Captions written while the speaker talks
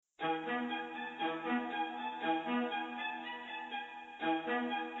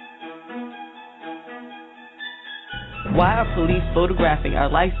Why are police photographing our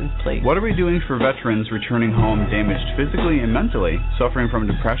license plates? What are we doing for veterans returning home damaged physically and mentally, suffering from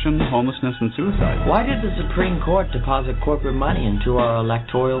depression, homelessness, and suicide? Why did the Supreme Court deposit corporate money into our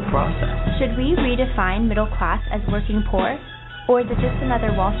electoral process? Should we redefine middle class as working poor? Or is it just another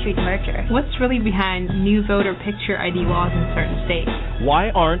Wall Street merger? What's really behind new voter picture ID laws in certain states?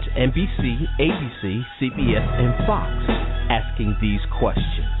 Why aren't NBC, ABC, CBS, and Fox asking these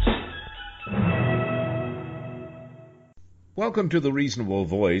questions? Welcome to the Reasonable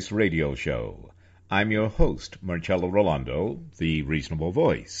Voice radio show. I'm your host, Marcello Rollando, the Reasonable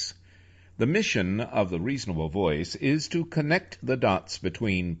Voice. The mission of the Reasonable Voice is to connect the dots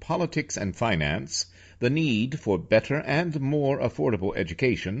between politics and finance, the need for better and more affordable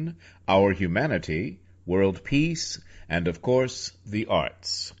education, our humanity, world peace, and, of course, the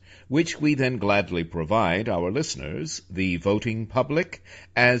arts, which we then gladly provide our listeners, the voting public,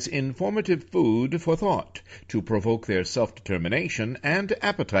 as informative food for thought to provoke their self-determination and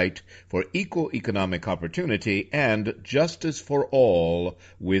appetite for equal economic opportunity and justice for all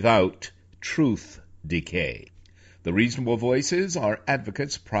without truth decay. The Reasonable Voices are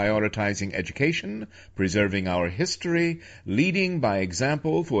advocates prioritizing education, preserving our history, leading by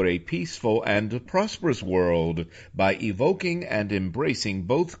example for a peaceful and prosperous world by evoking and embracing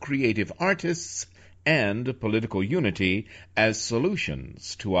both creative artists and political unity as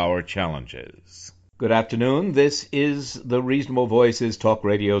solutions to our challenges. Good afternoon. This is the Reasonable Voices talk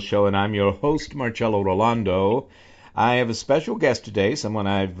radio show, and I'm your host, Marcello Rollando. I have a special guest today, someone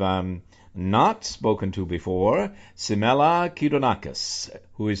I've not spoken to before, Cimela Kidonoskis,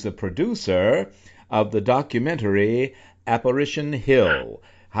 who is the producer of the documentary Apparition Hill.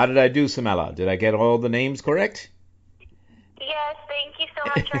 How did I do, Cimela? Did I get all the names correct? Yes, thank you so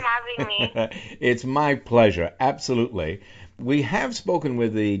much for having me. It's my pleasure, absolutely. We have spoken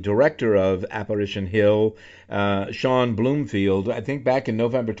with the director of Apparition Hill, Sean Bloomfield, I think back in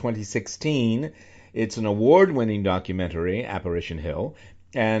November 2016. It's an award-winning documentary, Apparition Hill.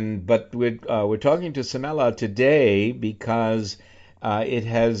 But we're talking to Cimela today because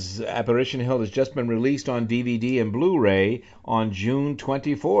Apparition Hill has just been released on DVD and Blu-ray on June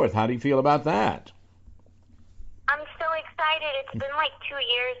 24th. How do you feel about that? I'm so excited. It's been like 2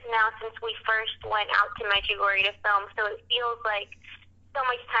 years now since we first went out to Medjugorje to film, so it feels like so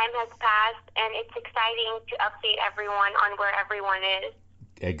much time has passed, and it's exciting to update everyone on where everyone is.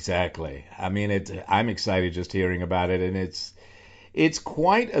 Exactly. I mean, I'm excited just hearing about it, and it's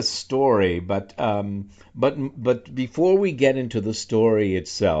quite a story, but before we get into the story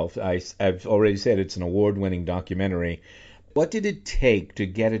itself, I've already said it's an award-winning documentary. What did it take to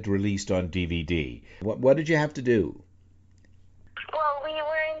get it released on DVD? What did you have to do? Well, we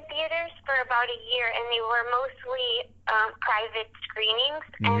were in theaters for about a year, and they were mostly private screenings,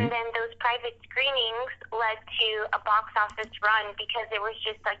 and then those private screenings led to a box office run because there was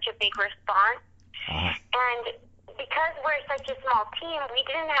just such a big response. And because we're such a small team, we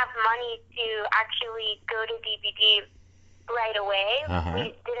didn't have money to actually go to DVD right away.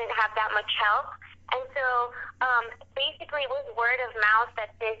 We didn't have that much help. And so basically it was word of mouth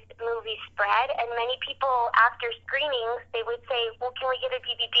that this movie spread. And many people, after screenings, they would say, well, can we get a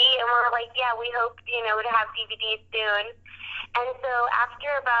DVD? And we're like, yeah, we hope, to have DVDs soon. And so after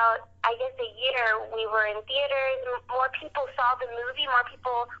about, I guess, a year, we were in theaters. More people saw the movie. More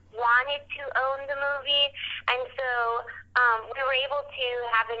people wanted to own the movie. And so we were able to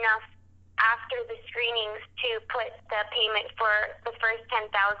have enough after the screenings to put the payment for the first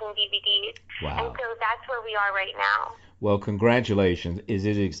 10,000 DVDs. Wow. And so that's where we are right now. Well, congratulations.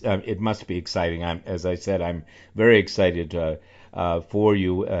 It must be exciting. As I said, I'm very excited for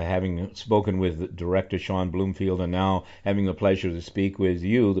you, having spoken with director Sean Bloomfield and now having the pleasure to speak with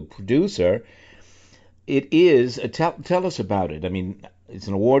you, the producer. It is, tell us about it. I mean, it's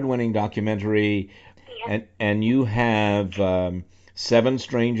an award-winning documentary, and you have 7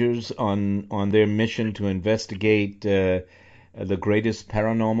 strangers on their mission to investigate the greatest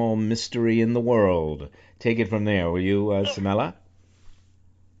paranormal mystery in the world. Take it from there, will you, Cimela?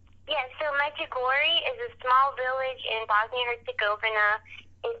 Yes, so Medjugorje is a small village in Bosnia-Herzegovina.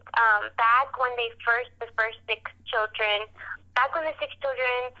 It's back when the first 6 children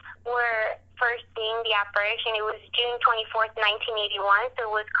were first seeing the apparition. It was June 24th, 1981, so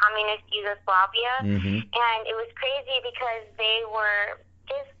it was communist Yugoslavia. And it was crazy because they were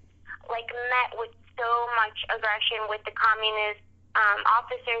just met with so much aggression with the communist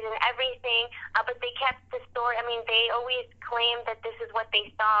officers and everything, but they kept the story. I mean, they always claimed that this is what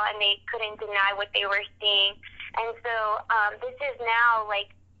they saw, and they couldn't deny what they were seeing. And so this is now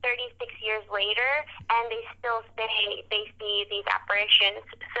 36 years later, and they still say they see these apparitions.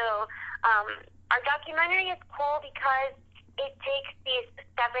 So our documentary is cool because it takes these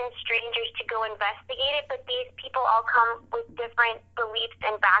 7 strangers to go investigate it, but these people all come with different beliefs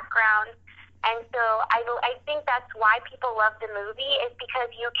and backgrounds. And so I think that's why people love the movie, is because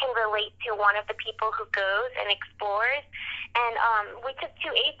you can relate to one of the people who goes and explores. And we took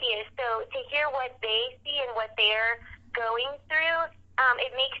 2 atheists, so to hear what they see and what they're going through,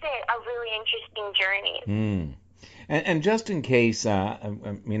 it makes it a really interesting journey. And just in case, I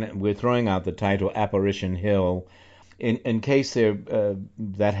mean, we're throwing out the title Apparition Hill. In case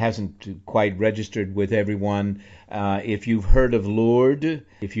that hasn't quite registered with everyone, if you've heard of Lourdes,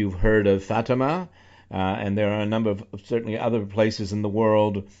 if you've heard of Fatima, and there are a number of certainly other places in the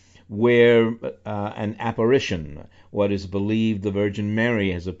world where an apparition, what is believed the Virgin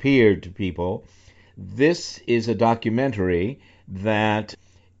Mary, has appeared to people, this is a documentary that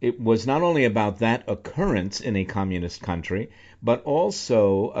it was not only about that occurrence in a communist country, but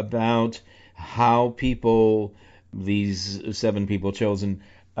also about how people, these 7 people chosen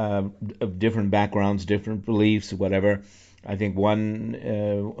of different backgrounds, different beliefs, whatever. I think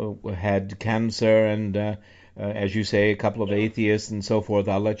one had cancer and, as you say, a couple of atheists and so forth.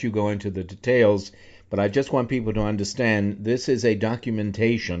 I'll let you go into the details, but I just want people to understand this is a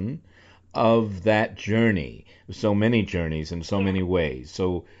documentation of that journey, so many journeys in so many ways.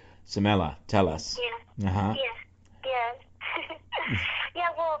 So, Cimela, tell us. Yes. Yeah,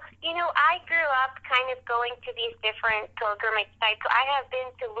 well, I grew up kind of going to these different pilgrimage sites. So I have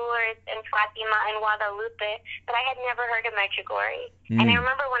been to Lourdes and Fatima and Guadalupe, but I had never heard of Medjugorje. And I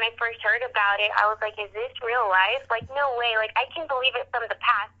remember when I first heard about it, I was like, is this real life? Like, no way. Like, I can believe it from the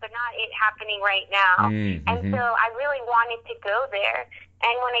past, but not it happening right now. And so I really wanted to go there.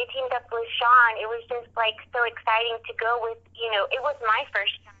 And when I teamed up with Sean, it was just, like, so exciting to go with, it was my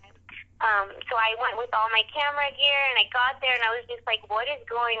first time. So I went with all my camera gear, and I got there, and I was just like, what is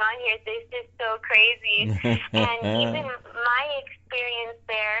going on here? This is so crazy. And even my experience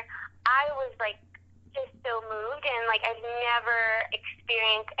there, I was, like, just so moved, and, like, I've never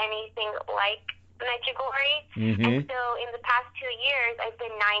experienced anything like Medjugorje. And so in the past 2 years, I've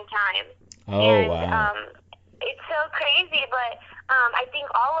been 9 times. Wow. It's so crazy, but I think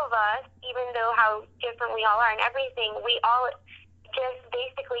all of us, even though how different we all are and everything, we all just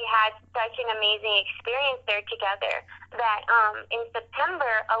basically had such an amazing experience there together that in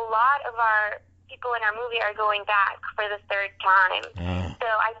September, a lot of our people in our movie are going back for the 3rd time. So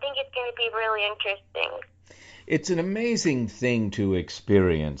I think it's going to be really interesting. It's an amazing thing to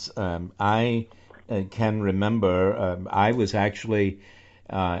experience. I can remember I was actually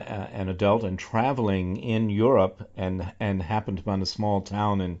an adult and traveling in Europe and happened upon a small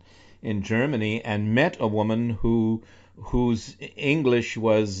town in Germany and met a woman whose English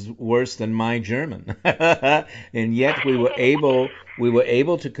was worse than my German. And yet we were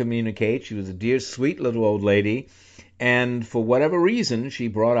able to communicate. She was a dear, sweet little old lady. And for whatever reason, she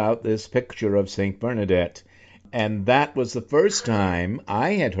brought out this picture of Saint Bernadette. And that was the first time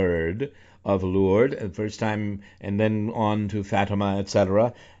I had heard of Lourdes, the first time, and then on to Fatima,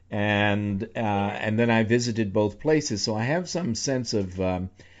 etc. And then I visited both places. So I have some sense of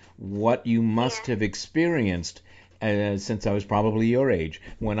what you must have experienced since I was probably your age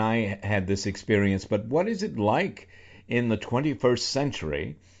when I had this experience. But what is it like in the 21st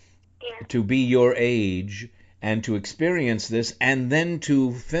century to be your age and to experience this and then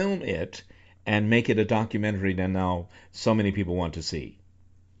to film it and make it a documentary that now so many people want to see?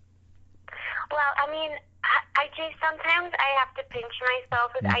 Well, I mean, I just sometimes I have to pinch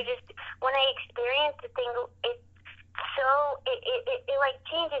myself. When I experience the thing, it's so it like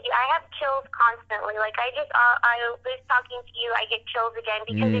changes you. I have chills constantly. Like I was talking to you, I get chills again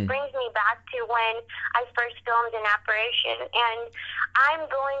because it brings me back to when I first filmed an Apparition, and I'm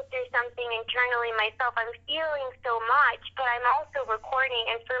going through something internally myself. I'm feeling so much, but I'm also recording.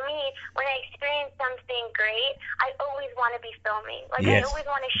 And for me, when I experience something great, I always want to be filming. Like I always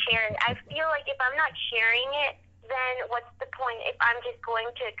want to share it. I feel like if I'm not sharing it, then what's the point if I'm just going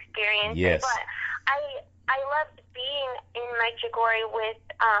to experience it? But I loved being in Medjugorje with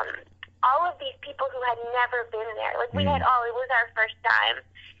all of these people who had never been there. Like it was our first time.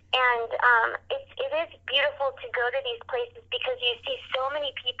 And it is beautiful to go to these places because you see so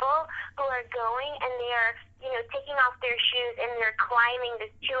many people who are going and they are, taking off their shoes and they're climbing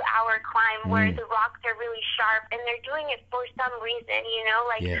this 2-hour climb where the rocks are really sharp, and they're doing it for some reason,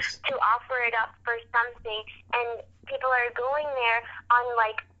 to offer it up for something. And people are going there on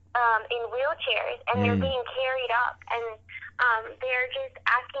in wheelchairs, and they're being carried up. And they're just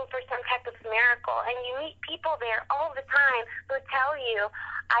asking for some type of miracle. And you meet people there all the time who tell you,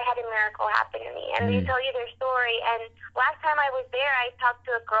 I had a miracle happen to me. And they tell you their story. And last time I was there, I talked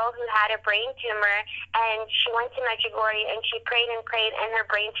to a girl who had a brain tumor, and she went to Medjugorje, and she prayed, and her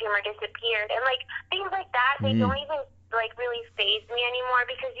brain tumor disappeared. And, like, things like that, they don't even, like, really faze me anymore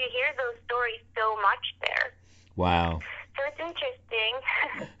because you hear those stories so much there. Wow. So it's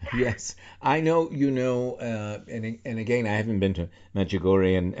interesting. Yes, I know, and again, I haven't been to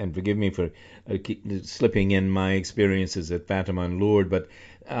Medjugorje, and forgive me for slipping in my experiences at Fatima and Lourdes,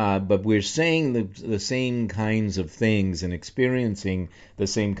 but we're saying the same kinds of things and experiencing the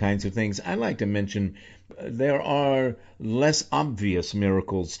same kinds of things. I like to mention there are less obvious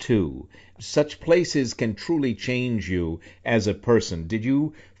miracles too. Such places can truly change you as a person. Did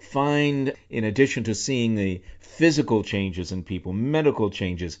you find, in addition to seeing the physical changes in people, medical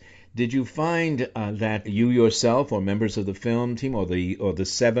changes, did you find that you yourself or members of the film team or the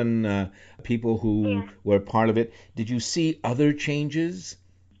 7 people who were part of it, did you see other changes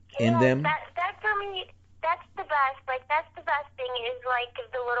in them? That for me, that's the best. Like, that's the best thing is, like,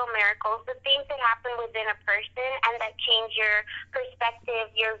 the little miracles, the things that happen within a person and that change your perspective,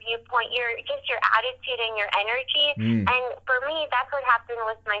 your viewpoint, your attitude and your energy. And for me, that's what happened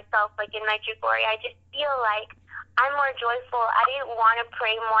with myself. Like, in Medjugorje, I just feel like I'm more joyful. I didn't want to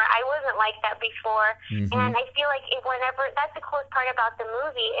pray more. I wasn't like that before. And I feel like that's the coolest part about the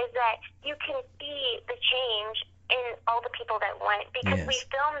movie is that you can see the change in all the people that went because we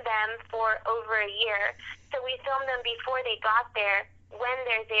filmed them for over a year. So we filmed them before they got there, when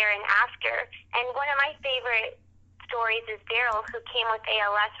they're there, and after. And one of my favorite stories is Daryl, who came with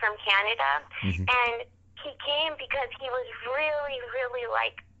ALS from Canada. And he came because he was really, really,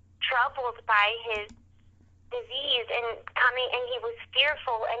 like, troubled by his disease and he was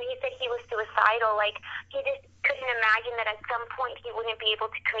fearful, and he said he was suicidal. Like, he just couldn't imagine that at some point he wouldn't be able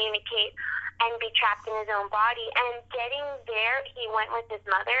to communicate and be trapped in his own body. And getting there, he went with his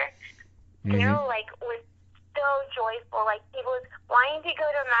mother. Daryl, like, was so joyful. Like, he was wanting to go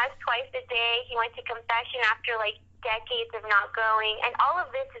to Mass twice a day. He went to confession after, like, decades of not going. And all of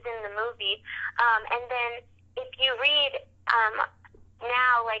this is in the movie. And then if you read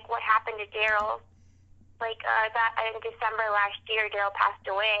now, like, what happened to Daryl, like, that in December last year, Daryl passed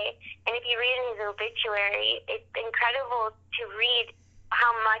away. And if you read in his obituary, it's incredible to read how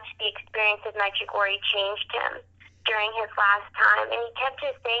much the experience of Medjugorje changed him during his last time. And he kept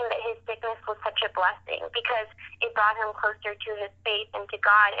just saying that his sickness was such a blessing because it brought him closer to his faith and to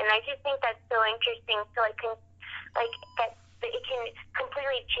God. And I just think that's so interesting. So that it can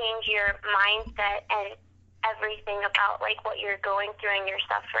completely change your mindset and everything about, like, what you're going through and your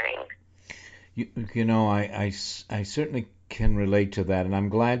suffering. You know, I certainly can relate to that, and I'm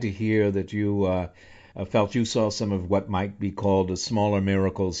glad to hear that you felt you saw some of what might be called the smaller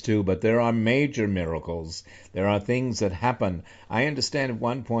miracles too, but there are major miracles. There are things that happen. I understand at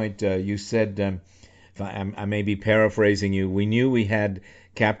one point you said, I may be paraphrasing you, we knew we had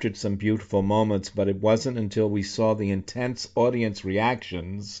captured some beautiful moments, but it wasn't until we saw the intense audience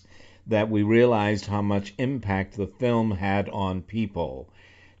reactions that we realized how much impact the film had on people.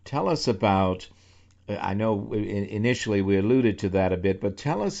 Tell us about, I know initially we alluded to that a bit, but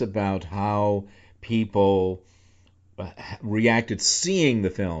tell us about how people reacted seeing the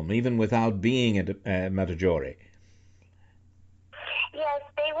film, even without being at Medjugorje. Yes,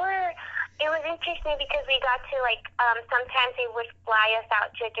 it was interesting because we got to, like, sometimes they would fly us out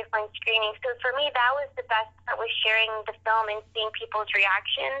to a different screening. So for me, that was the best part, was sharing the film and seeing people's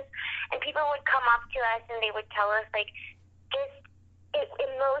reactions. And people would come up to us and they would tell us, like, just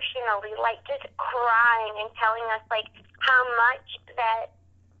emotionally, like, just crying and telling us, like, how much that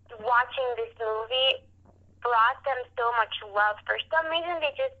watching this movie brought them so much love. For some reason,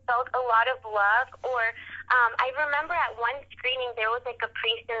 they just felt a lot of love. Or I remember at one screening, there was, like, a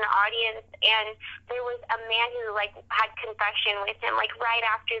priest in the audience, and there was a man who, like, had confession with him, like, right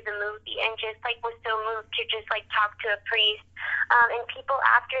after the movie, and just, like, was so moved to just, like, talk to a priest. And people,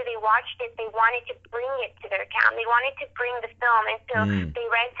 after they watched it, they wanted to bring it to their town. They wanted to bring the film, and so they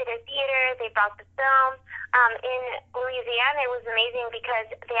rented a theater, they brought the film. In Louisiana, it was amazing because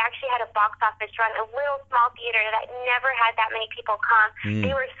they actually had a box office run, a little small theater that never had that many people come.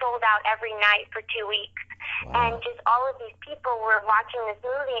 They were sold out every night for 2 weeks. Wow. And just all of these people were watching this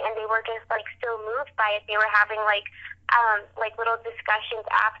movie, and they were just, like, so moved by it. They were having, like, like little discussions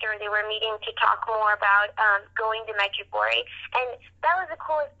after they were meeting to talk more about going to Medjugorje. And that was the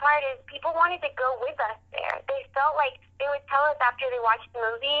coolest part, is people wanted to go with us there. They felt like they would tell us after they watched the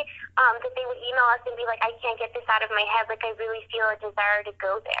movie that they would email us and be like, I can't get this out of my head. Like, I really feel a desire to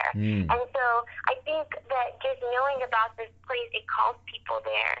go there. And so I think that just knowing about this place, it calls people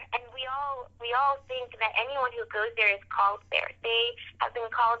there. And we all think that anyone who goes there is called there. They have been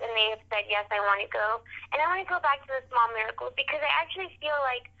called and they have said, yes, I want to go. And I want to go back to the small miracles, because I actually feel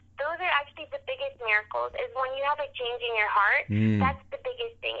like those are actually the biggest miracles, is when you have a change in your heart. That's the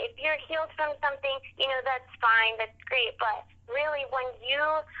biggest thing. If you're healed from something, that's fine, that's great. But really, when you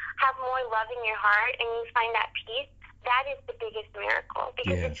have more love in your heart and you find that peace, that is the biggest miracle.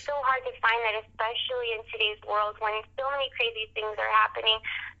 Because it's so hard to find that, especially in today's world when so many crazy things are happening.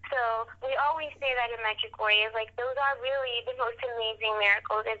 So we always say that in Medjugorje, is like, those are really the most amazing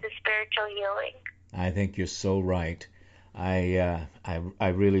miracles, is the spiritual healing. I think you're so right. I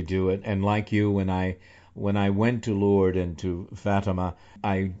really do it. And like you, when I went to Lourdes and to Fatima,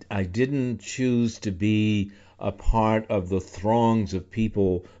 I didn't choose to be a part of the throngs of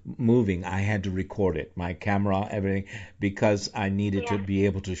people moving. I had to record it, my camera, everything, because I needed to be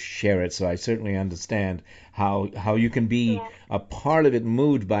able to share it. So I certainly understand how you can be a part of it,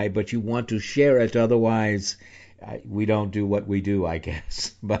 moved by it, but you want to share it. Otherwise, we don't do what we do, I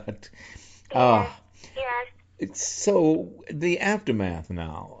guess. But so the aftermath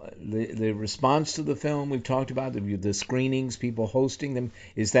now, the response to the film, we've talked about the screenings, people hosting them.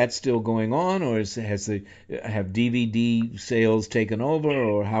 Is that still going on, or have DVD sales taken over,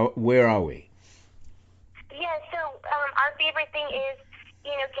 or where are we? Yeah, so our favorite thing is,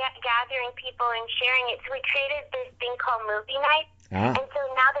 gathering people and sharing it. So we created this thing called Movie Night. And so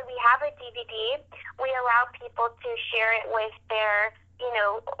now that we have a DVD, we allow people to share it with their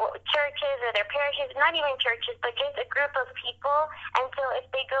churches or their parishes, not even churches, but just a group of people. And so if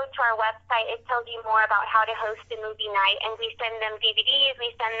they go to our website, it tells you more about how to host a movie night. And we send them DVDs,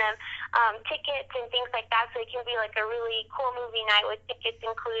 we send them tickets and things like that. So it can be like a really cool movie night with tickets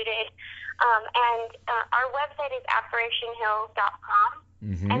included. And our website is apparitionhill.com.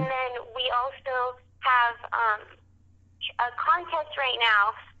 And then we also have a contest right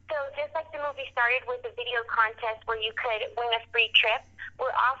now. So just like the movie started with a video contest where you could win a free trip,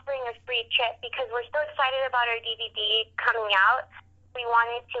 we're offering a free trip because we're so excited about our DVD coming out. We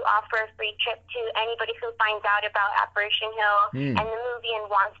wanted to offer a free trip to anybody who finds out about Apparition Hill and the movie and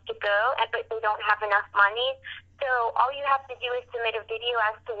wants to go, but they don't have enough money. So all you have to do is submit a video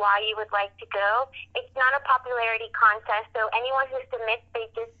as to why you would like to go. It's not a popularity contest, so anyone who submits, they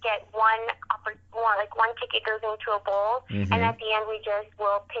just get one ticket goes into a bowl, and at the end we just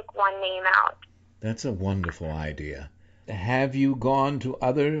will pick one name out. That's a wonderful idea. Have you gone to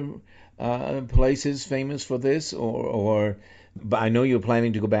other places famous for this, or I know you're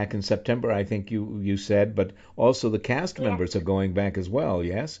planning to go back in September, I think you said, but also the cast members are going back as well,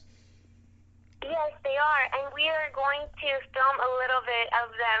 yes? Yes, they are, and we are going to film a little bit of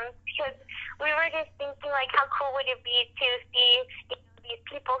them because we were just thinking, like, how cool would it be to see these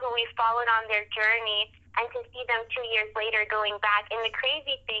people who we followed on their journey and to see them 2 years later going back. And the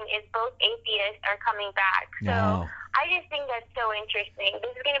crazy thing is both atheists are coming back. So I just think that's so interesting.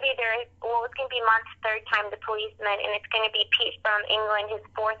 This is going to be it's going to be Mark's third time The Policeman, and it's going to be Pete from England his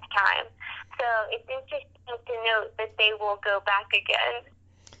fourth time. So it's interesting to note that they will go back again.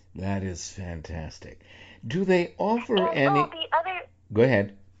 That is fantastic. Do they offer any... Go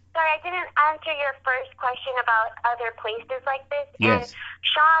ahead. Sorry, I didn't answer your first question about other places like this. Yes. And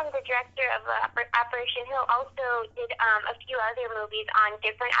Sean, the director of Apparition Hill, also did a few other movies on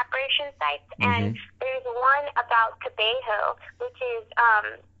different apparition sites. And there's one about Kibeho, which is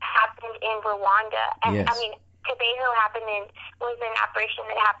happened in Rwanda. And yes. I mean, Kibeho was an apparition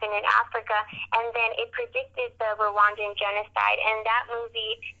that happened in Africa, and then it predicted the Rwandan genocide. And that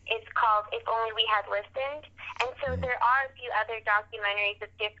movie is called If Only We Had Listened. And so there are a few other documentaries of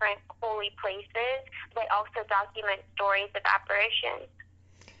different holy places that also document stories of apparitions.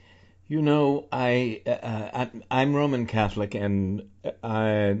 You know, I'm Roman Catholic, and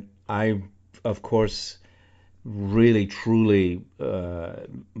I of course really truly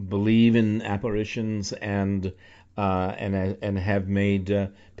believe in apparitions and have made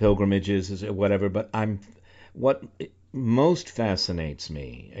pilgrimages or whatever. But what most fascinates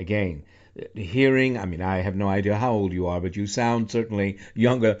me, again, hearing. I mean, I have no idea how old you are, but you sound certainly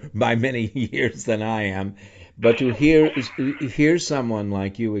younger by many years than I am. But to hear someone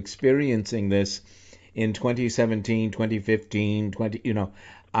like you experiencing this in 2017, 2015,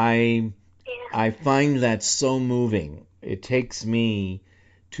 I find that so moving. It takes me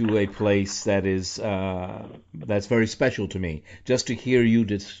to a place that is that's very special to me. Just to hear you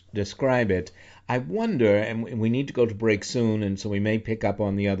describe it, I wonder, and we need to go to break soon, and so we may pick up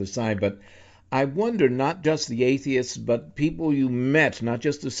on the other side, but I wonder, not just the atheists, but people you met, not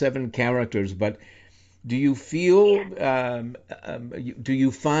just the 7 characters, but do you feel, do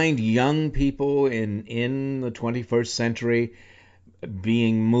you find young people in the 21st century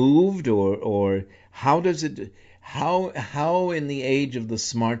being moved, or how does it, how in the age of the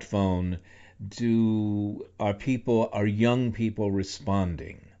smartphone are young people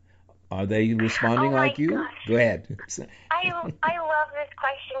responding? Are they responding like you? Gosh. Go ahead. I love this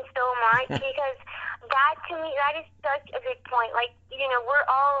question so much because that, to me, that is such a good point. Like,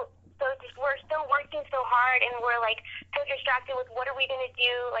 we're still working so hard, and we're like so distracted with what are we going to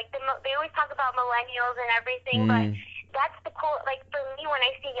do. Like they always talk about millennials and everything, but that's the cool. Like for me, when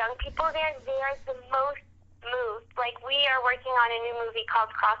I see young people there, they are the most moved. Like we are working on a new movie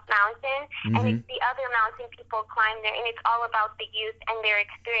called Cross Mountain, and it's the other mountain people climb there, and it's all about the youth and their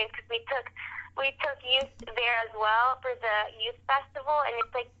experience. Because we took youth there as well for the youth festival, and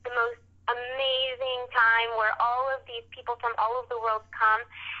it's like the most amazing time where all of these people from all over the world come,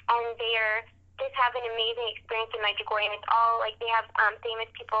 and they're just have an amazing experience in Medjugorje, and it's all like they have famous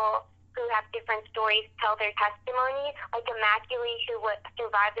people who have different stories tell their testimony, like Immaculée, who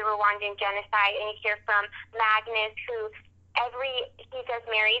survived the Rwandan genocide, and you hear from Magnus, who he does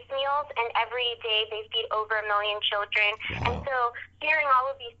Mary's meals, and every day they feed over 1 million children. Wow. And so hearing all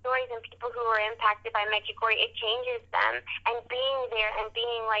of these stories and people who were impacted by Medjugorje, it changes them, and being there and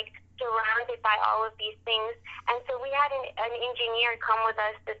being like surrounded by all of these things. And so we had an engineer come with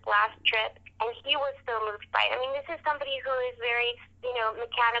us this last trip, and he was so moved by it. I mean, this is somebody who is very,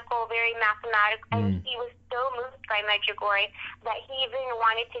 mechanical, very mathematical, and he was so moved by Medjugorje that he even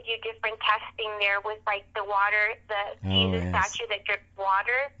wanted to do different testing there with, like, the water, the Jesus statue that drips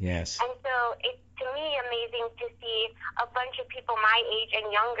water. Yes. And so it's, to me, amazing to see a bunch of people my age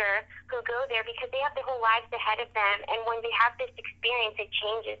and younger who go there because they have their whole lives ahead of them, and when they have this experience, it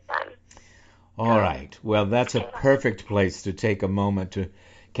changes them. All right. Well, that's a perfect place to take a moment to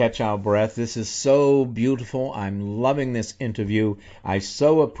catch our breath. This is so beautiful. I'm loving this interview. I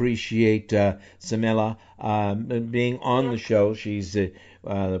so appreciate Cimela being on the show. She's the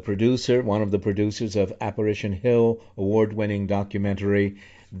producer, one of the producers of Apparition Hill, award-winning documentary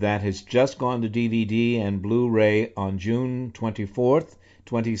that has just gone to DVD and Blu-ray on June 24th,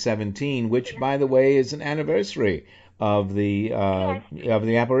 2017, which, by the way, is an anniversary of the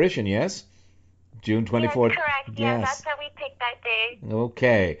Apparition, yes? June 24th. Yes, correct. Yes. Yeah, that's how we picked that day.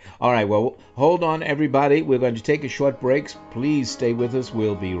 Okay. All right. Well, hold on, everybody. We're going to take a short break. Please stay with us.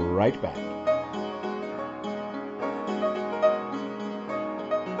 We'll be right back.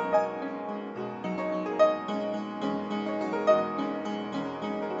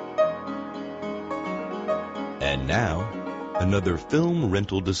 And now, another film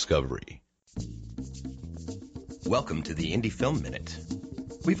rental discovery. Welcome to the Indie Film Minute.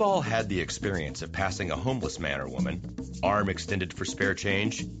 We've all had the experience of passing a homeless man or woman, arm extended for spare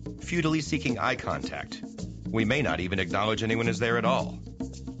change, futilely seeking eye contact. We may not even acknowledge anyone is there at all.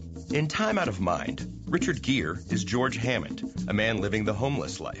 In Time Out of Mind, Richard Gere is George Hammond, a man living the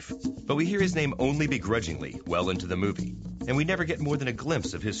homeless life, but we hear his name only begrudgingly well into the movie, and we never get more than a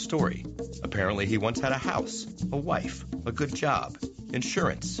glimpse of his story. Apparently he once had a house, a wife, a good job,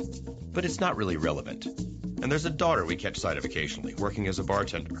 insurance, but it's not really relevant. And there's a daughter we catch sight of occasionally, working as a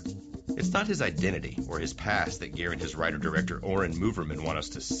bartender. It's not his identity or his past that Gere and his writer-director Oren Moverman want us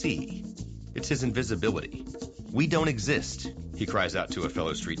to see. It's his invisibility. We don't exist, he cries out to a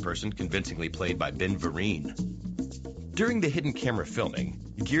fellow street person, convincingly played by Ben Vereen. During the hidden camera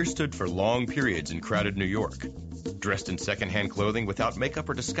filming, Gere stood for long periods in crowded New York. Dressed in secondhand clothing without makeup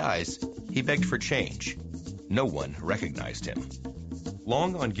or disguise, he begged for change. No one recognized him.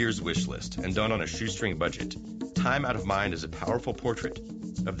 Long on Gere's wish list and done on a shoestring budget, Time Out of Mind is a powerful portrait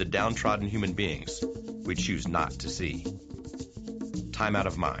of the downtrodden human beings we choose not to see. Time Out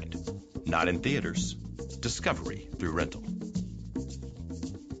of Mind. Not in theaters. Discovery through rental.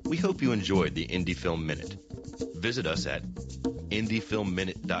 We hope you enjoyed the Indie Film Minute. Visit us at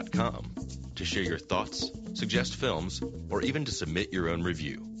indiefilmminute.com to share your thoughts, suggest films, or even to submit your own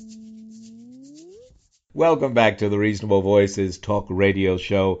review. Welcome back to the Reasonable Voices Talk Radio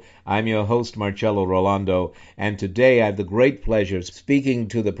Show. I'm your host, Marcello Rollando, and today I have the great pleasure of speaking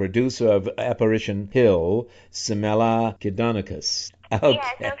to the producer of Apparition Hill, Cimela Kidonoskis. Okay.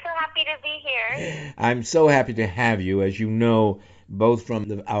 Yes, I'm so happy to be here. I'm so happy to have you, as you know, both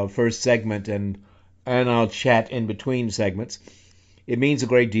from our first segment and our chat in between segments. It means a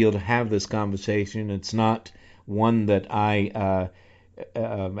great deal to have this conversation. It's not one that I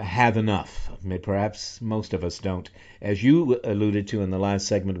have enough. Perhaps most of us don't. As you alluded to in the last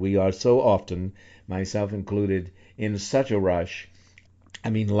segment, we are so often, myself included, in such a rush. I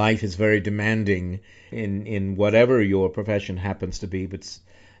mean, life is very demanding in whatever your profession happens to be, but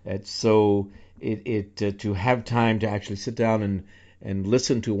to have time to actually sit down and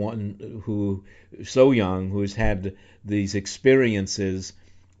listen to one who so young, who's had these experiences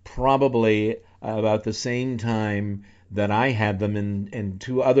probably about the same time that I had them in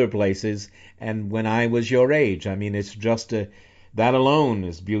two other places, and when I was your age. I mean, it's just that alone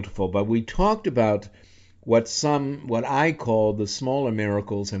is beautiful. But we talked about what I call the smaller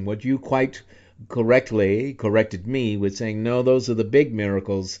miracles, and what you quite correctly corrected me with saying, no, those are the big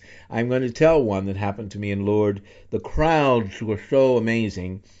miracles. I'm going to tell one that happened to me in Lourdes. The crowds were so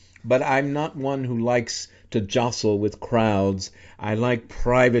amazing, but I'm not one who likes to jostle with crowds. I like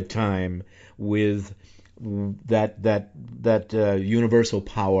private time with that universal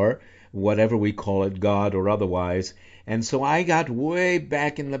power, whatever we call it, God or otherwise. And so I got way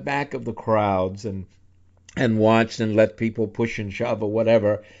back in the back of the crowds and watched and let people push and shove or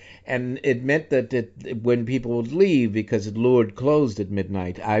whatever. And it meant that when people would leave because Lourdes closed at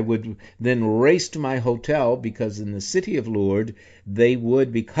midnight, I would then race to my hotel, because in the city of Lourdes, they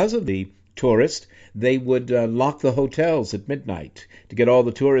would, because of the tourists, they would lock the hotels at midnight to get all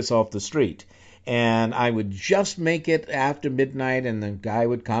the tourists off the street. And I would just make it after midnight, and the guy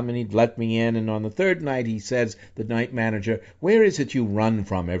would come and he'd let me in. And on the third night, he says, the night manager, where is it you run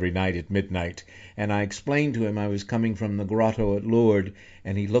from every night at midnight? And I explained to him I was coming from the grotto at Lourdes,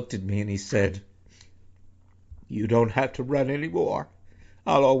 and he looked at me and he said, you don't have to run anymore.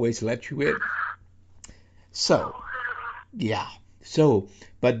 I'll always let you in. So, yeah. So,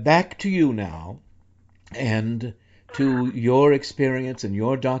 but back to you now, and to your experience and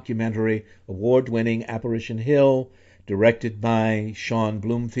your documentary, award-winning Apparition Hill, directed by Sean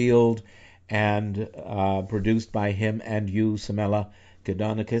Bloomfield and produced by him and you, Cimela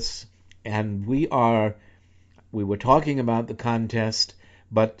Kidonoskis. And we were talking about the contest,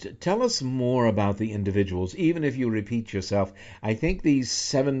 but tell us more about the individuals, even if you repeat yourself. I think these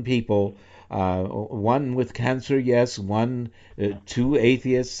 7 people, one with cancer, yes, 2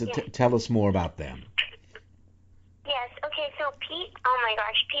 atheists. Yes. Tell us more about them. Yes, okay, so Pete, oh my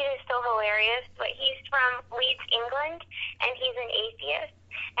gosh, Pete is so hilarious, but he's from Leeds, England, and he's an atheist,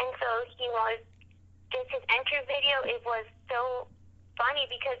 and so his entry video, it was so funny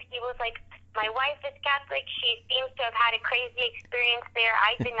because he was like, my wife is Catholic, she seems to have had a crazy experience there,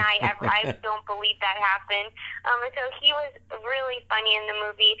 I deny ever, I don't believe that happened, and so he was really funny in the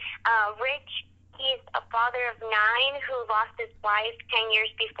movie. Rich, he's a father of 9 who lost his wife 10 years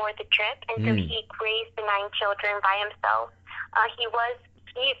before the trip, and so he raised the 9 children by himself.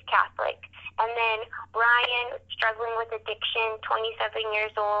 He's Catholic. And then Ryan, struggling with addiction, 27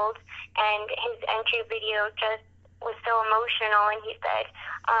 years old, and his entry video just was so emotional, and he said,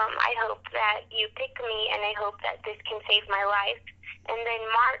 I hope that you pick me, and I hope that this can save my life. And then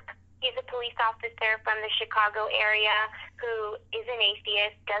Mark, he's a police officer from the Chicago area who is an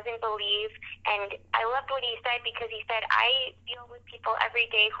atheist, doesn't believe, and I loved what he said, because he said, I deal with people every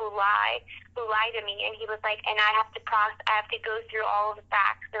day who lie to me, and he was like, and I have to go through all of the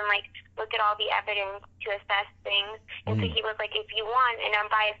facts and like look at all the evidence to assess things, and so he was like, if you want an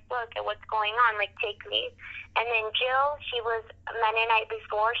unbiased look at what's going on, like take me. And then Jill, she was Mennonite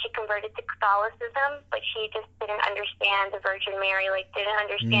before, she converted to Catholicism, but she just didn't understand the Virgin Mary, like didn't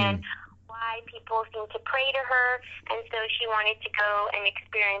understand why people seem to pray to her, and so she wanted to go and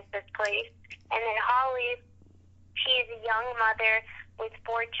experience this place. And then Holly, she is a young mother with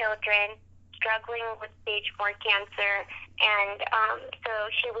 4 children, struggling with stage 4 cancer, and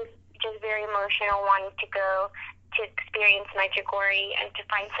so she was just very emotional, wanting to go to experience Medjugorje and to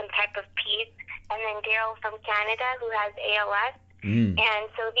find some type of peace. And then Daryl from Canada, who has ALS. And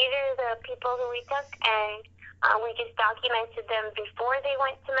so these are the people who we took, and we just documented them before they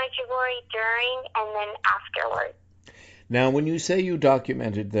went to Medjugorje, during, and then afterwards. Now, when you say you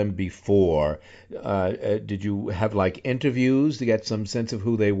documented them before, did you have like interviews to get some sense of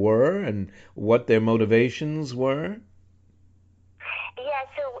who they were and what their motivations were? Yeah,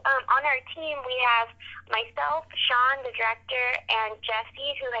 so on our team we have myself, Sean, the director, and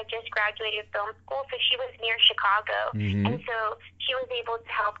Jessie, who had just graduated film school, so she was near Chicago. And so she was able to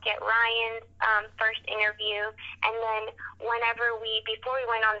help get Ryan's first interview. And then before we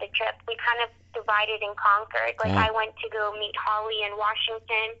went on the trip, we kind of divided and conquered. Like I went to go meet Holly in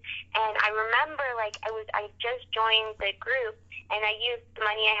Washington, and I remember I just joined the group, and I used the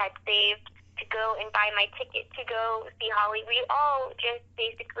money I had saved to go and buy my ticket to go see Holly. We all just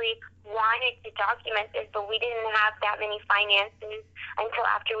basically wanted to document this, but we didn't have that many finances until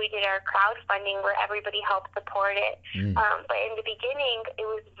after we did our crowdfunding where everybody helped support it. But in the beginning, it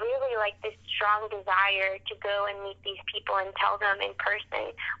was really like this strong desire to go and meet these people and tell them in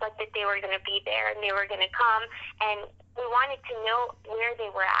person like that they were going to be there and they were going to come, and we wanted to know where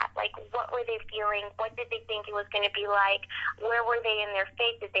they were at, like what were they feeling, what did they think it was going to be like, where were they in their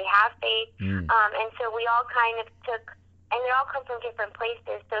faith, did they have faith, and so we all kind of took, and they all come from different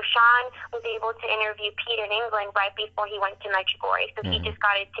places. So Sean was able to interview Pete in England right before he went to Medjugorje, so he just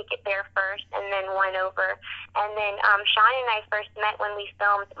got a ticket there first and then went over. And then Sean and I first met when we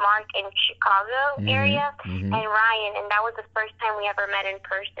filmed Mark in Chicago area and Ryan, and that was the first time we ever met in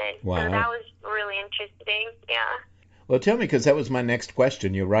person. Wow. So that was really interesting, yeah. Well, tell me, because that was my next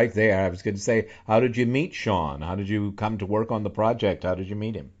question. You're right there. I was going to say, how did you meet Sean? How did you come to work on the project? How did you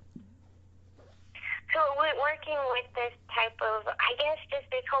meet him? So working with this type of, I guess, just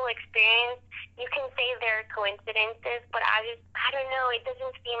this whole experience, you can say there are coincidences, but I don't know, it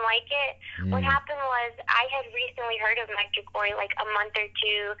doesn't seem like it. What happened was I had recently heard of Medjugorje like a month or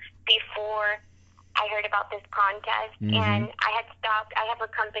two before I heard about this contest, and I had stopped. I have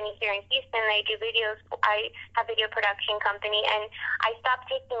a company here in Houston. I do videos. I have a video production company, and I stopped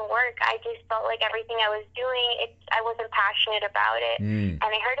taking work. I just felt like everything I was doing, I wasn't passionate about it. And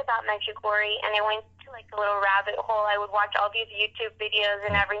I heard about Medjugorje, and I went to like a little rabbit hole. I would watch all these YouTube videos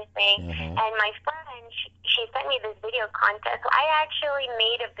and everything. And my friend, she sent me this video contest. So I actually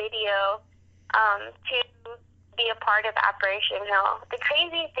made a video to be a part of Apparition. The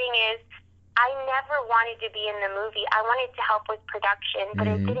crazy thing is, I never wanted to be in the movie. I wanted to help with production, but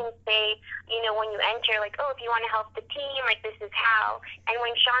it didn't say, when you enter, like, oh, if you want to help the team, like, this is how. And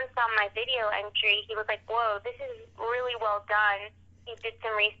when Sean saw my video entry, he was like, whoa, this is really well done. He did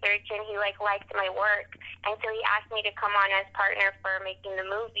some research, and he, liked my work. And so he asked me to come on as partner for making the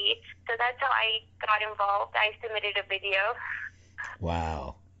movie. So that's how I got involved. I submitted a video.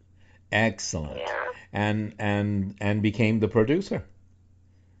 Wow. Excellent. Yeah. And became the producer.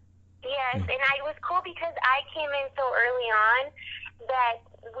 Yes, and it was cool because I came in so early on that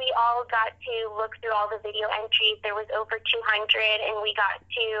we all got to look through all the video entries. There was over 200, and we got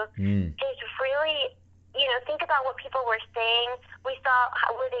to just really, think about what people were saying. We saw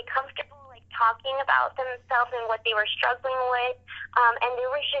were they comfortable, talking about themselves and what they were struggling with. And there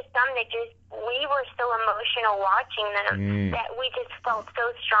was just some that we were so emotional watching them that we just felt so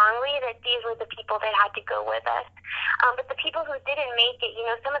strongly that these were the people that had to go with us. But the people who didn't make it,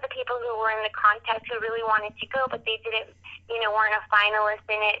 some of the people who were in the contest who really wanted to go, but they didn't, weren't a finalist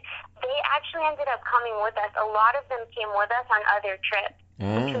in it, they actually ended up coming with us. A lot of them came with us on other trips,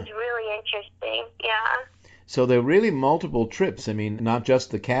 which was really interesting. Yeah. So there are really multiple trips. I mean, not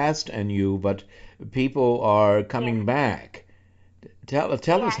just the cast and you, but people are coming back. Tell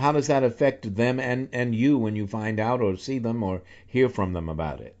us, how does that affect them and you when you find out or see them or hear from them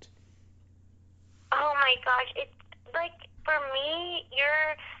about it? Oh my gosh, it's like, for me,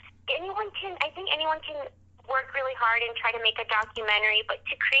 I think anyone can work really hard and try to make a documentary, but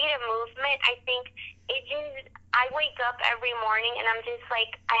to create a movement, I think I wake up every morning and I'm just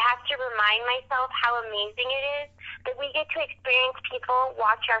like, I have to remind myself how amazing it is that we get to experience people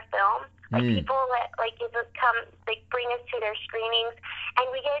watch our film, people that bring us to their screenings, and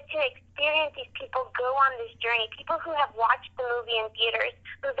we get to experience these people go on this journey, people who have watched the movie in theaters,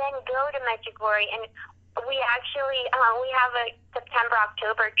 who then go to Medjugorje. And we actually, we have a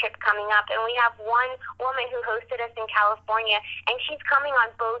September-October trip coming up, and we have one woman who hosted us in California, and she's coming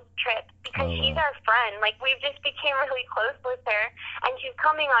on both trips because she's our friend. We just became really close with her, and she's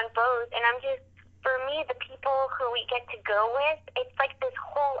coming on both, and for me, the people who we get to go with, it's like this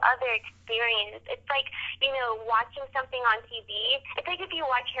whole other experience. It's like, watching something on TV. It's like if you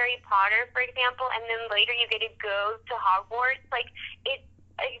watch Harry Potter, for example, and then later you get to go to Hogwarts,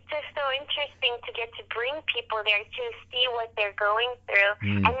 it's just so interesting to get to bring people there to see what they're going through,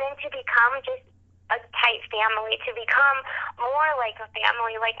 and then to become just a tight family, to become more like a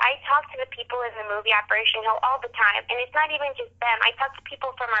family. I talk to the people in the movie Apparition all the time, and it's not even just them. I talk to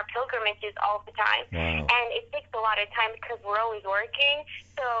people from our pilgrimages all the time, and it takes a lot of time because we're always working,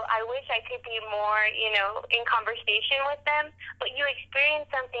 so I wish I could be more, in conversation with them, but you experience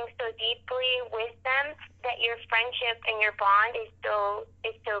something so deeply with them that your friendship and your bond is so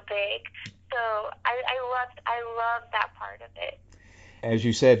big. So I love that part of it. As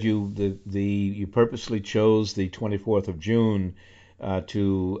you said, you purposely chose the 24th of June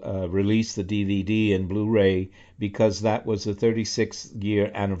to release the DVD and Blu-ray because that was the 36th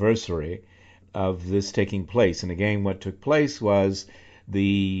year anniversary of this taking place. And again, what took place was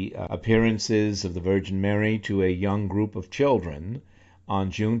the appearances of the Virgin Mary to a young group of children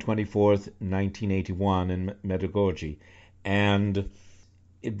on June 24th, 1981 in Medjugorje. And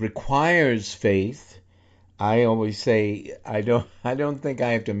it requires faith. I always say I don't think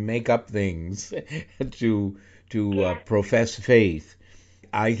I have to make up things to profess faith.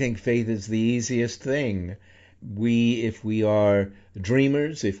 I think faith is the easiest thing. If we are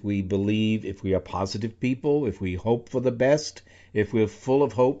dreamers, if we believe, if we are positive people, if we hope for the best, if we're full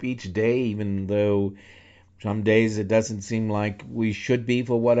of hope each day, even though some days it doesn't seem like we should be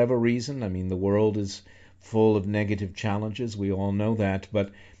for whatever reason. I mean, the world is full of negative challenges. We all know that.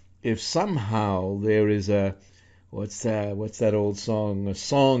 But if somehow there is what's that old song? A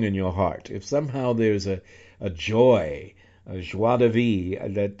song in your heart. If somehow there's a joy, a joie de vie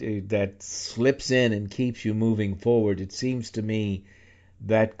that slips in and keeps you moving forward, it seems to me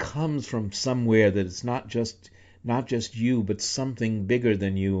that comes from somewhere that it's not just you, but something bigger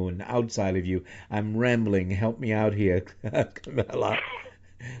than you and outside of you. I'm rambling. Help me out here, Cimela.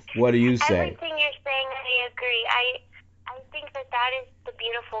 What do you say? Everything you're saying, I agree. I think that is the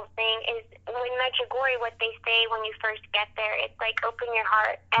beautiful thing is when Medjugorje, what they say when you first get there, it's like open your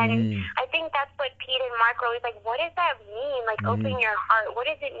heart. And I think that's what Pete and Mark are always like, what does that mean? Like open your heart. What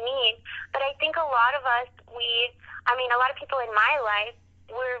does it mean? But I think a lot of us, a lot of people in my life,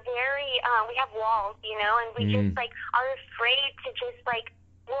 we're very, we have walls, and we just like are afraid to just like,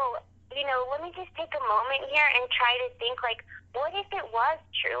 well, let me just take a moment here and try to think like, what if it was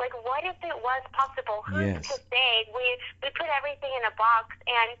true? Like, what if it was possible? Who's to say? We put everything in a box,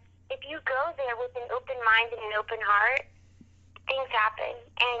 and if you go there with an open mind and an open heart, things happen.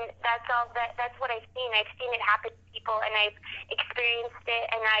 And that's what I've seen. I've seen it happen to people, and I've experienced it,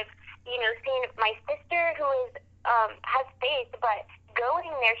 and I've, seen my sister who is, has faith, but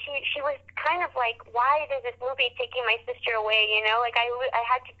going there, she was kind of like, why is this movie taking my sister away? Like I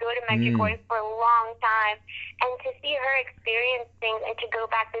had to go to Medjugorje for a long time, and to see her experience things and to go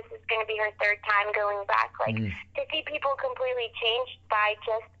back, this is going to be her third time going back. Like to see people completely changed by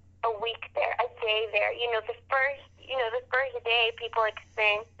just a week there, a day there. The first day people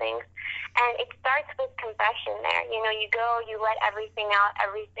experience things, and it starts with confession there. You go, you let everything out,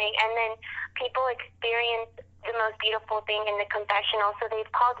 and then people experience the most beautiful thing in the confessional. So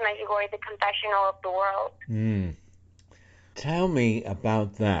they've called Medjugorje the confessional of the world. Tell me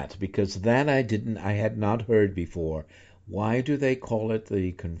about that, because that I had not heard before. Why do they call it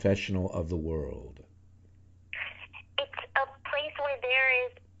the confessional of the world? It's a place where there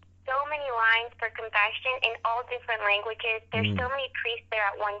is so many lines for confession in all different languages. There's so many priests there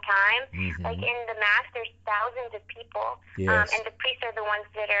at one time. Like in the Mass, there's thousands of people. Yes. And the priests are the ones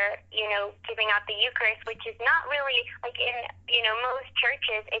that are, giving out the Eucharist, which is not really, like in, most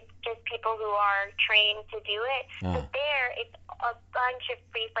churches, it's just people who are trained to do it. But there, it's a bunch of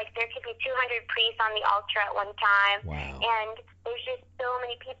priests. Like there could be 200 priests on the altar at one time. Wow. And there's just so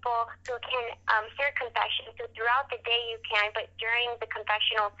many people who can hear confession. So throughout the day you can, but during the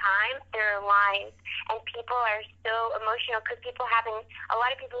confessional time, there are lines. And people are so emotional because a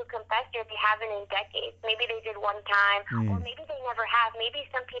lot of people who confess here, they haven't in decades. Maybe they did one time, or maybe they never have. Maybe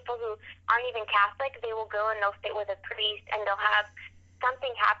some people who aren't even Catholic, they will go and they'll sit with a priest and they'll have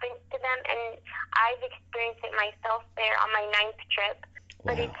something happen to them. And I've experienced it myself there on my 9th trip.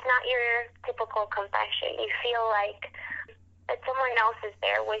 But it's not your typical confession. You feel like that someone else is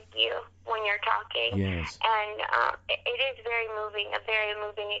there with you when you're talking. Yes. And it is very moving, a very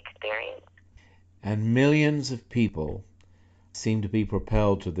moving experience. And millions of people seem to be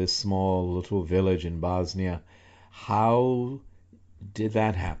propelled to this small little village in Bosnia. How did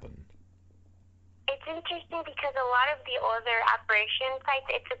that happen? It's interesting because a lot of the other Apparition sites,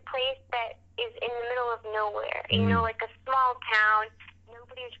 it's a place that is in the middle of nowhere. Like a small town.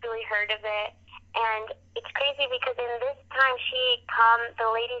 Nobody's really heard of it. And it's crazy because in this time the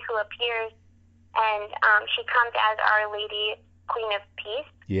lady who appears, and she comes as Our Lady, Queen of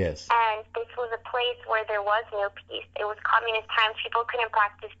Peace. Yes. And this was a place where there was no peace. It was communist times. People couldn't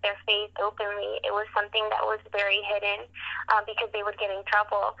practice their faith openly. It was something that was very hidden because they would get in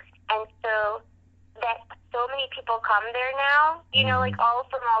trouble. And so that so many people come there now, like all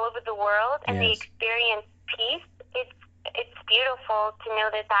from all over the world, and they experience peace. It's beautiful to know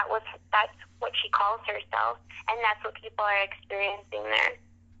that's what she calls herself, and that's what people are experiencing there.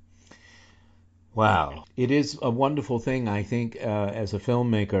 Wow. It is a wonderful thing, I think, as a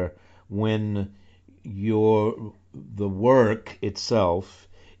filmmaker, when the work itself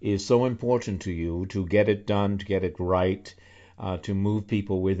is so important to you, to get it done, to get it right, to move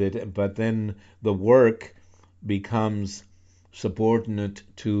people with it, but then the work becomes subordinate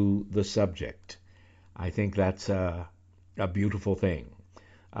to the subject. I think that's a beautiful thing.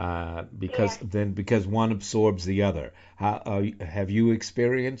 because one absorbs the other. Have you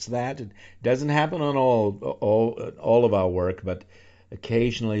experienced that? It doesn't happen on all of our work, but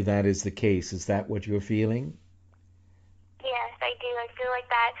occasionally that is the case. Is that what you're feeling? Yes, I do. I feel like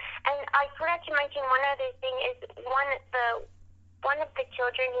that. And I forgot to mention one other thing is one of the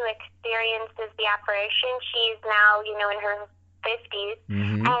children who experiences the apparition, she's now, in her 50s,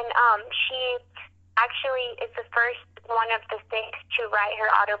 and she actually is the first one of the 6 to write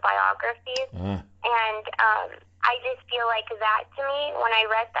her autobiographies. And I just feel like that to me, when I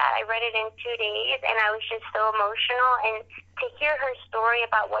read that, I read it in 2 days, and I was just so emotional. And to hear her story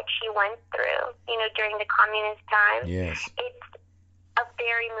about what she went through, during the communist time, it's a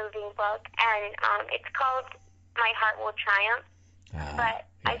very moving book, and it's called My Heart Will Triumph. But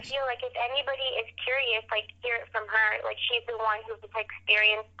I feel like if anybody is curious, hear it from her. She's the one who's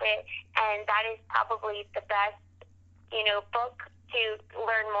experienced it, and that is probably the best, book to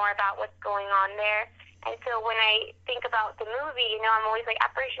learn more about what's going on there. And so when I think about the movie, I'm always like,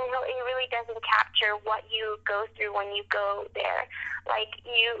 Apparition Hill, it really doesn't capture what you go through when you go there.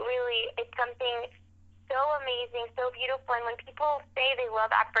 It's something so amazing, so beautiful. And when people say they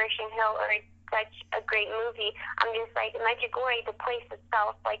love Apparition Hill or it's such a great movie, I'm just like, Medjugorje, the place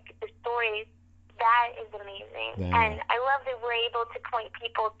itself, the stories, that is amazing. And I love that we're able to point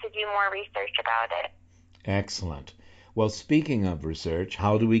people to do more research about it. Excellent. Well, speaking of research,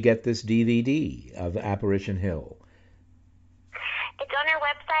 how do we get this DVD of Apparition Hill? It's on our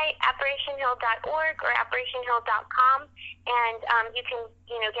website, apparitionhill.org or apparitionhill.com, and you can,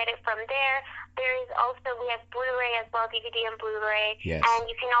 get it from there. There is also, we have Blu-ray as well, DVD and Blu-ray. Yes. And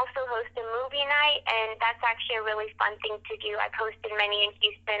you can also host a movie night, and that's actually a really fun thing to do. I've hosted many in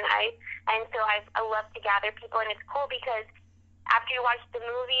Houston, I love to gather people, and it's cool because after you watch the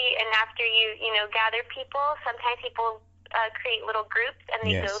movie and after you, gather people, sometimes people create little groups, and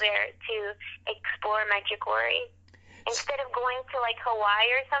they go there to explore Medjugorje. Instead of going to Hawaii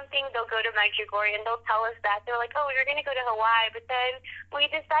or something, they'll go to Medjugorje, and they'll tell us that. They're like, oh, we were going to go to Hawaii, but then we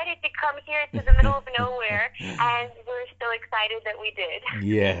decided to come here to the middle of nowhere, and we're so excited that we did.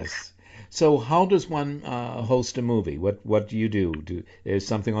 Yes. So how does one host a movie? What do you do? Is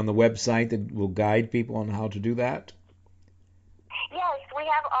something on the website that will guide people on how to do that? Yes, we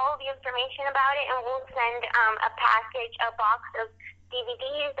have all of the information about it, and we'll send a box of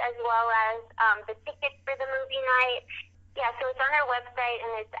DVDs as well as the tickets for the movie night. Yeah, so it's on our website,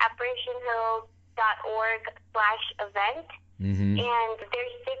 and it's apparitionhill.org/event. And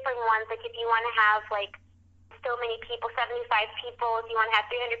there's different ones, if you want to have so many people, 75 people, if you want to have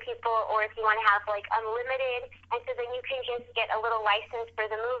 300 people, or if you want to have unlimited. And so then you can just get a little license for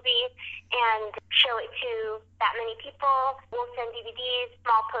the movie and show it to that many people. We'll send DVDs,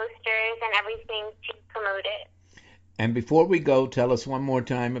 small posters, and everything to promote it. And before we go, tell us one more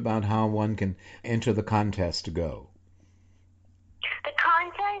time about how one can enter the contest to go. The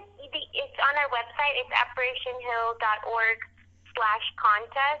contest, it's on our website. It's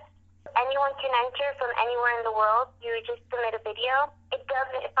apparitionhill.org/contest. Anyone can enter from anywhere in the world. You just submit a video. It's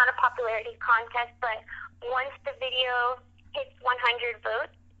not a popularity contest, but once the video hits 100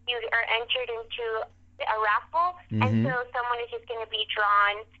 votes, you are entered into a raffle, and so someone is just going to be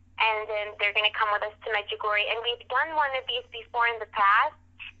drawn, and then they're going to come with us to Medjugorje. And we've done one of these before in the past,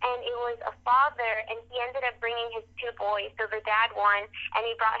 and it was a father, and he ended up bringing his 2 boys. So the dad won, and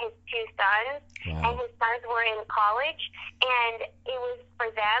he brought his 2 sons, and his sons were in college, and it was for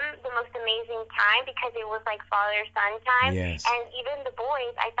them the most amazing time because it was father-son time. Yes. And even the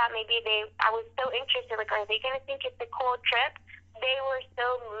boys, I thought I was so interested, are they going to think it's a cool trip? They were so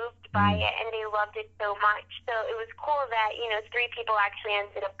moved by it, and they loved it so much. So it was cool that, 3 people actually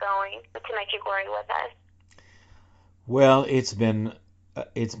ended up going to Medjugorje with us. Well, it's been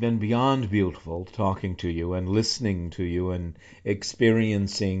beyond beautiful talking to you and listening to you and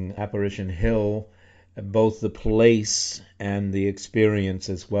experiencing Apparition Hill, both the place and the experience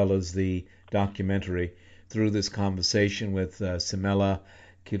as well as the documentary, through this conversation with Cimela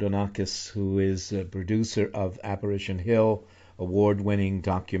Kidonoskis, who is a producer of Apparition Hill, award-winning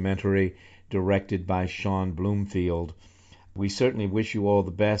documentary directed by Sean Bloomfield. We certainly wish you all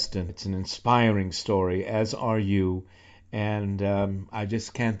the best, and it's an inspiring story, as are you. And I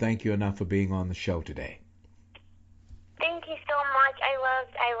just can't thank you enough for being on the show today. Thank you so much. I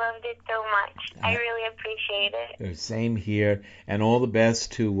loved it so much. I really appreciate it. Same here. And all the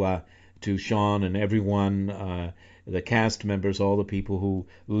best to Sean and everyone, the cast members, all the people who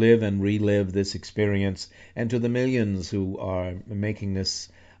live and relive this experience, and to the millions who are making this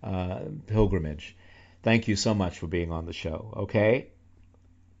pilgrimage. Thank you so much for being on the show, okay?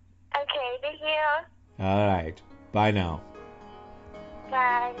 Okay, thank you. All right. Bye now.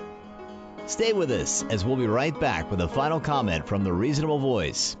 Bye. Stay with us as we'll be right back with a final comment from the Reasonable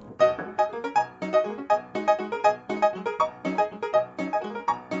Voice.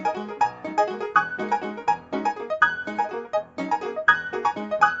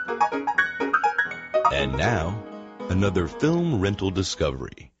 And now, another film rental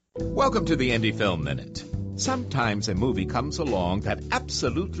discovery. Welcome to the Indie Film Minute. Sometimes a movie comes along that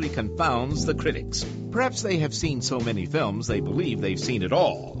absolutely confounds the critics. Perhaps they have seen so many films they believe they've seen it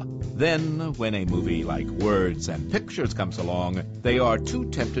all. Then, when a movie like Words and Pictures comes along, they are too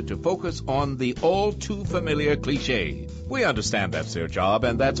tempted to focus on the all-too-familiar cliché. We understand that's their job,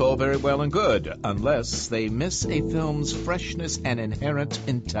 and that's all very well and good, unless they miss a film's freshness and inherent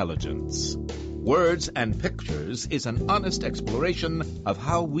intelligence. Words and Pictures is an honest exploration of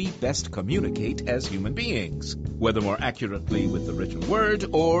how we best communicate as human beings, whether more accurately with the written word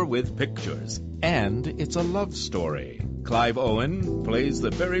or with pictures. And it's a love story. Clive Owen plays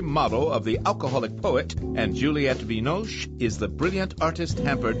the very model of the alcoholic poet, and Juliette Binoche is the brilliant artist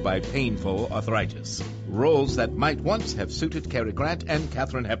hampered by painful arthritis. Roles that might once have suited Cary Grant and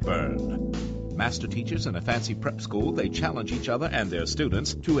Katharine Hepburn. Master teachers in a fancy prep school, they challenge each other and their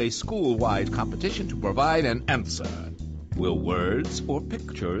students to a school-wide competition to provide an answer. Will words or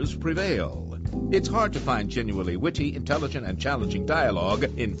pictures prevail? It's hard to find genuinely witty, intelligent, and challenging dialogue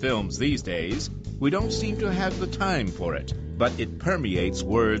in films these days. We don't seem to have the time for it, but it permeates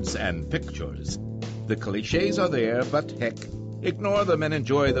Words and Pictures. The cliches are there, but heck, ignore them and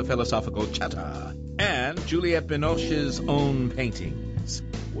enjoy the philosophical chatter. And Juliette Binoche's own paintings.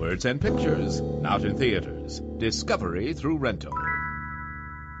 Words and Pictures, out in theaters. Discovery through rental.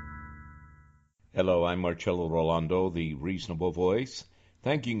 Hello, I'm Marcello Rollando, the Reasonable Voice,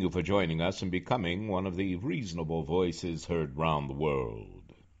 thanking you for joining us and becoming one of the reasonable voices heard round the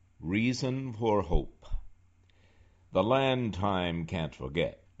world. Reason for hope. The land time can't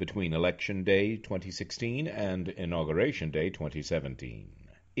forget between Election Day 2016 and Inauguration Day 2017.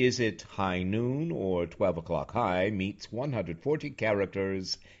 Is it High Noon or 12 o'clock high meets 140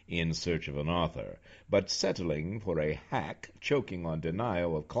 characters in search of an author, but settling for a hack choking on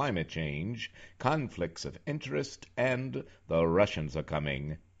denial of climate change, conflicts of interest, and the Russians are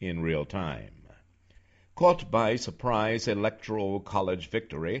coming in real time. Caught by surprise electoral college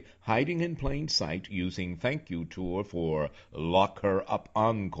victory, hiding in plain sight using thank you tour for Lock Her Up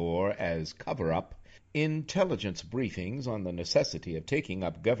Encore as cover-up, intelligence briefings on the necessity of taking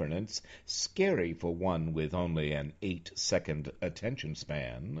up governance, scary for one with only an 8-second attention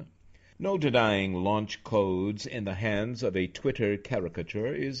span. No denying launch codes in the hands of a Twitter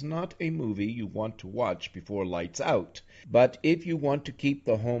caricature is not a movie you want to watch before lights out. But if you want to keep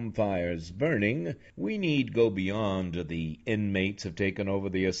the home fires burning, we need go beyond the inmates have taken over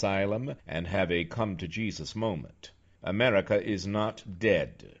the asylum and have a come-to-Jesus moment. America is not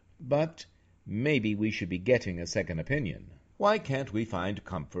dead, but maybe we should be getting a second opinion. Why can't we find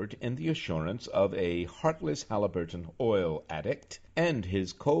comfort in the assurance of a heartless Halliburton oil addict and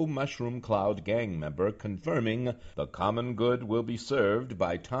his co-Mushroom Cloud gang member confirming the common good will be served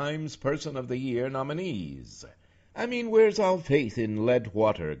by Time's Person of the Year nominees? I mean, where's our faith in lead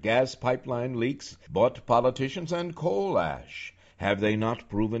water, gas pipeline leaks, bought politicians, and coal ash? Have they not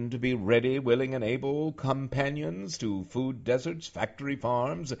proven to be ready, willing, and able companions to food deserts, factory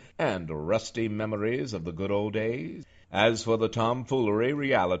farms, and rusty memories of the good old days? As for the tomfoolery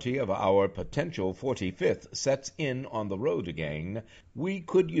reality of our potential 45th sets in on the road again, we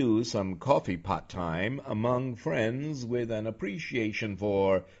could use some coffee pot time among friends with an appreciation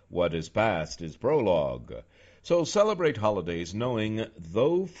for what is past is prologue. So celebrate holidays knowing,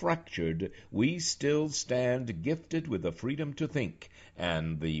 though fractured, we still stand gifted with the freedom to think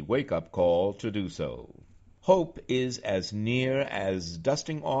and the wake-up call to do so. Hope is as near as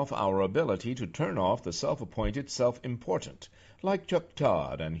dusting off our ability to turn off the self-appointed self-important, like Chuck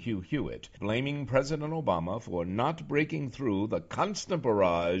Todd and Hugh Hewitt, blaming President Obama for not breaking through the constant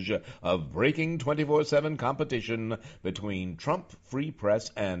barrage of breaking 24/7 competition between Trump Free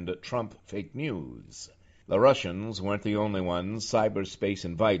Press and Trump Fake News. The Russians weren't the only ones cyberspace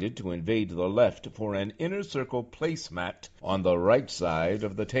invited to invade the left for an inner circle placemat on the right side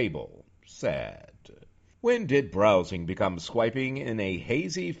of the table. Sad. When did browsing become swiping in a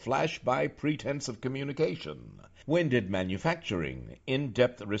hazy flash-by pretense of communication? When did manufacturing,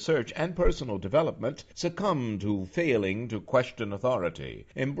 in-depth research, and personal development succumb to failing to question authority,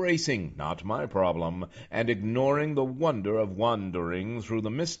 embracing not my problem, and ignoring the wonder of wandering through the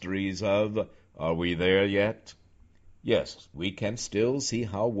mysteries of, are we there yet? Yes, we can still see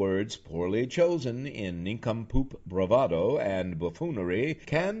how words poorly chosen in nincompoop bravado and buffoonery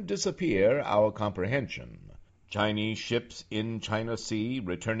can disappear our comprehension. Chinese ships in China Sea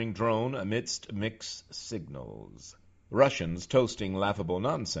returning drone amidst mixed signals. Russians toasting laughable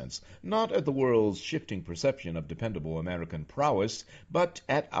nonsense, not at the world's shifting perception of dependable American prowess, but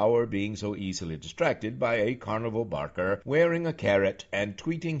at our being so easily distracted by a carnival barker wearing a carrot and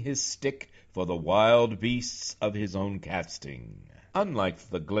tweeting his stick for the wild beasts of his own casting.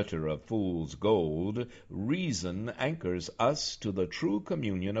 Unlike the glitter of fool's gold, reason anchors us to the true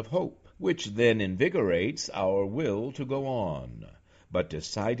communion of hope, which then invigorates our will to go on. But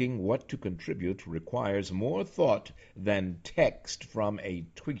deciding what to contribute requires more thought than text from a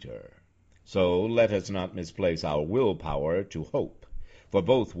tweeter. So let us not misplace our willpower to hope. For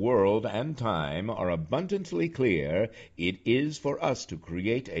both world and time are abundantly clear it is for us to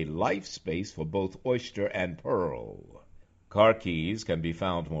create a life space for both oyster and pearl. Car keys can be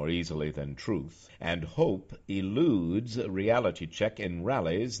found more easily than truth, and hope eludes reality check in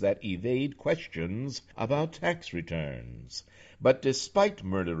rallies that evade questions about tax returns. But despite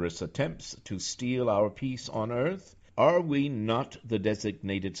murderous attempts to steal our peace on earth, are we not the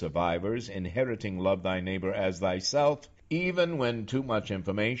designated survivors inheriting love thy neighbor as thyself, even when too much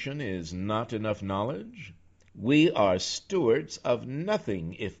information is not enough knowledge? We are stewards of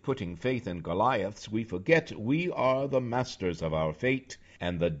nothing if, putting faith in Goliaths, we forget we are the masters of our fate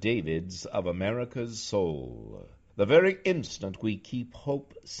and the Davids of America's soul. The very instant we keep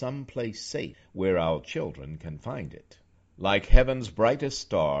hope someplace safe where our children can find it. Like heaven's brightest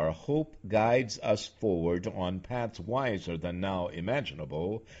star, hope guides us forward on paths wiser than now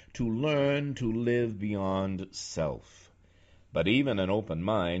imaginable to learn to live beyond self. But even an open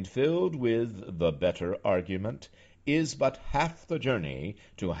mind filled with the better argument is but half the journey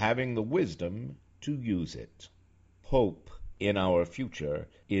to having the wisdom to use it. Hope in our future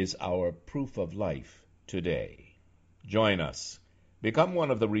is our proof of life today. Join us. Become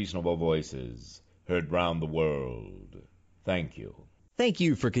one of the reasonable voices heard round the world. Thank you. Thank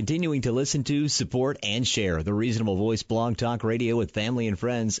you for continuing to listen to, support, and share the Reasonable Voice Blog Talk Radio with family and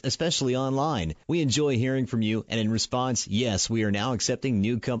friends, especially online. We enjoy hearing from you, and in response, yes, we are now accepting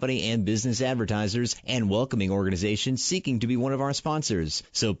new company and business advertisers and welcoming organizations seeking to be one of our sponsors.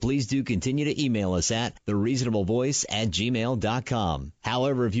 So please do continue to email us at thereasonablevoice@gmail.com.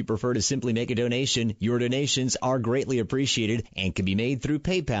 However, if you prefer to simply make a donation, your donations are greatly appreciated and can be made through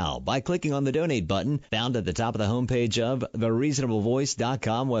PayPal by clicking on the donate button found at the top of the homepage of thereasonablevoice.com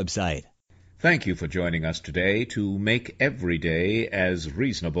website. Thank you for joining us today to make every day as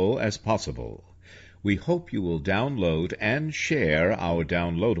reasonable as possible. We hope you will download and share our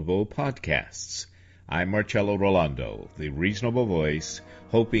downloadable podcasts. I'm Marcello Rollando, the Reasonable Voice,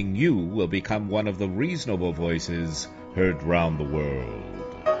 hoping you will become one of the reasonable voices heard round the world.